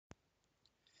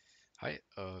Hej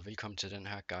og velkommen til den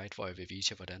her guide, hvor jeg vil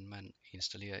vise jer, hvordan man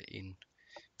installerer en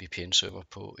VPN-server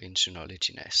på en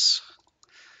Synology NAS.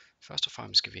 Først og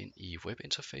fremmest skal vi ind i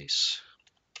webinterface.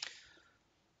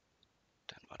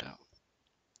 Den var der.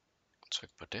 Tryk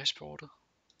på dashboardet,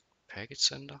 package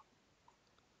center,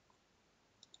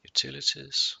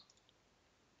 utilities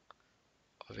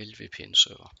og vælg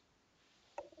VPN-server.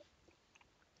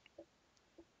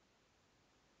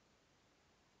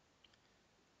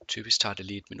 Typisk tager det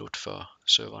lige et minut for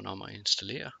serveren om at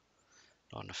installere.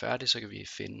 Når den er færdig, så kan vi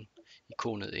finde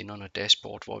ikonet inde under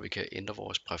dashboard, hvor vi kan ændre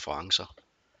vores præferencer.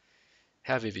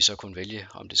 Her vil vi så kunne vælge,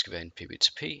 om det skal være en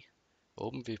PBTP,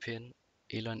 OpenVPN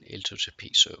eller en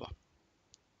L2TP-server.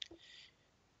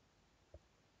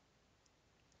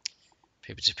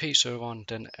 PBTP-serveren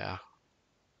den er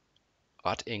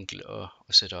ret enkel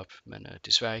at sætte op, men er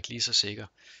desværre ikke lige så sikker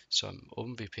som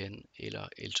OpenVPN eller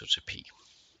L2TP.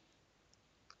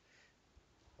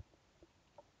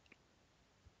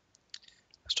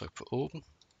 Tryk på Open.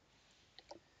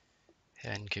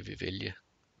 Herinde kan vi vælge,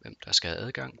 hvem der skal have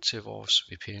adgang til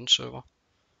vores VPN-server.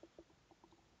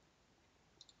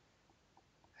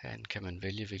 Herinde kan man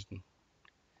vælge, hvilken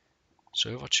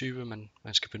servertype man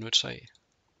skal benytte sig af.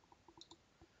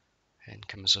 Herinde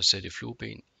kan man så sætte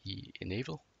flueben i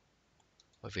Enable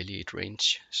og vælge et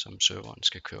range, som serveren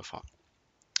skal køre fra.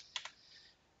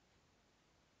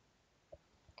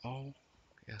 Og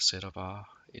jeg sætter bare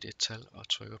et ettal og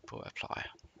trykker på Apply.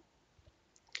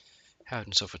 Her vil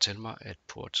den så fortælle mig, at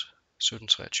port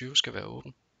 1723 skal være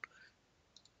åben.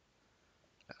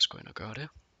 Lad os gå ind og gøre det.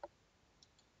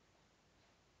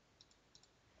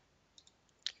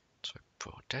 Tryk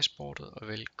på dashboardet og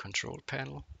vælg Control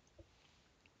Panel.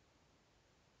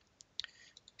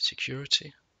 Security.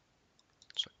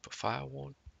 Tryk på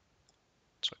Firewall.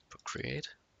 Tryk på Create.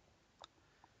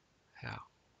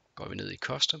 Her går vi ned i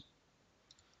Custom.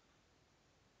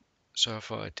 Sørg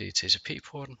for, at det er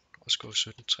TCP-porten og skriv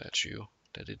 1723,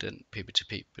 da det er den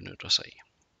PBTP benytter sig af.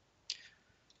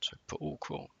 Tryk på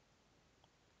OK.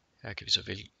 Her kan vi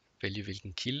så vælge,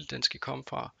 hvilken kilde den skal komme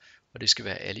fra, og det skal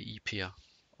være alle IP'er,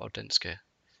 og den skal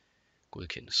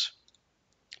godkendes.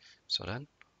 Sådan.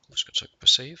 Husk at trykke på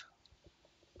Save.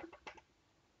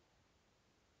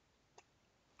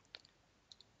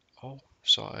 Og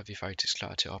så er vi faktisk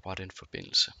klar til at oprette en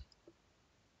forbindelse.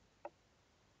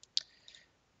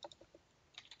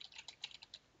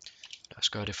 Lad os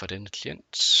gøre det for denne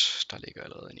klient. Der ligger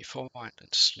allerede en i forvejen.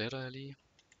 Den sletter jeg lige.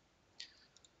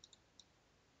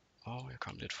 Og jeg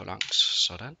kom lidt for langt.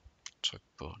 Sådan. Tryk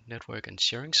på Network and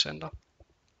Sharing Center.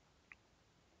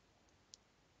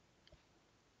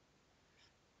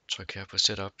 Tryk her på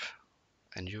Setup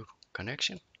a New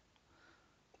Connection.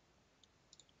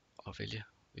 Og vælge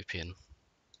VPN.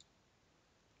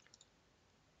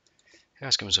 Her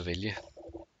skal man så vælge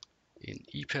en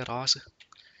IP-adresse.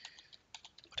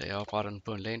 Og da jeg opretter den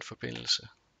på en LAN-forbindelse,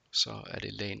 så er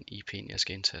det LAN-IP'en, jeg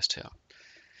skal indtaste her.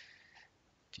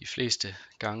 De fleste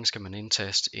gange skal man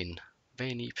indtaste en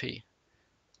WAN-IP.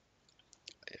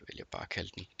 Jeg vælger bare at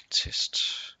kalde den test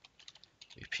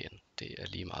VPN. Det er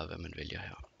lige meget, hvad man vælger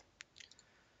her.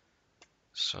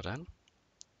 Sådan.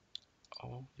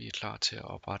 Og vi er klar til at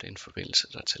oprette en forbindelse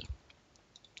dertil.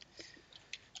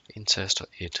 Indtaster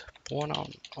et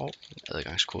brugernavn og en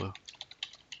adgangskode.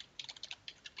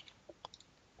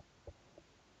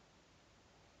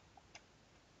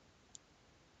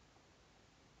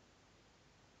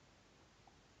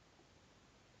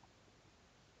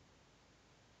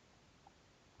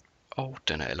 Og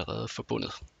den er allerede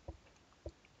forbundet.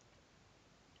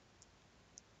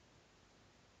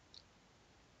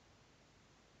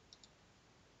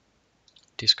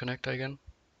 Disconnecter igen.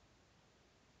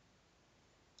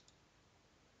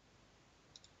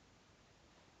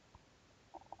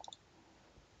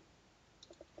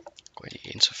 Gå ind i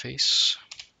interface.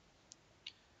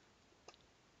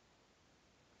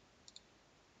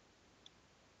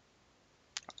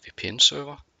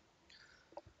 VPN-server.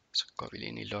 Så går vi lige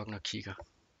ind i loggen og kigger.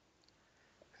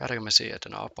 Her der kan man se, at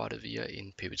den er oprettet via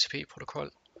en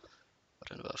PBTP-protokol, og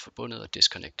den har været forbundet og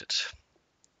disconnected.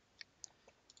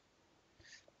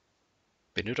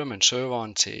 Benytter man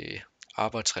serveren til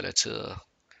arbejdsrelateret,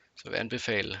 så vil jeg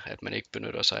anbefale, at man ikke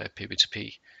benytter sig af PBTP,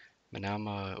 men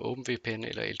nærmere OpenVPN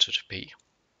eller L2TP.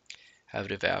 Her vil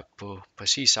det være på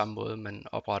præcis samme måde, man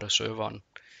opretter serveren,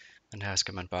 men her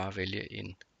skal man bare vælge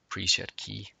en preset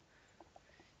key.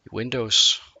 I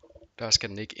Windows, der skal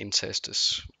den ikke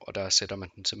indtastes, og der sætter man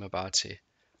den simpelthen bare til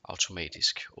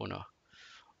automatisk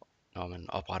når man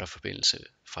opretter forbindelse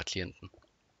fra klienten.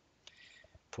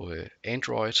 På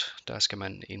Android, der skal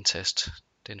man indtaste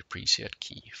denne preset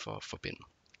key for at forbinde.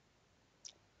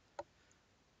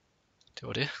 Det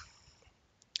var det.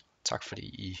 Tak fordi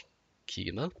I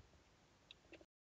kiggede med.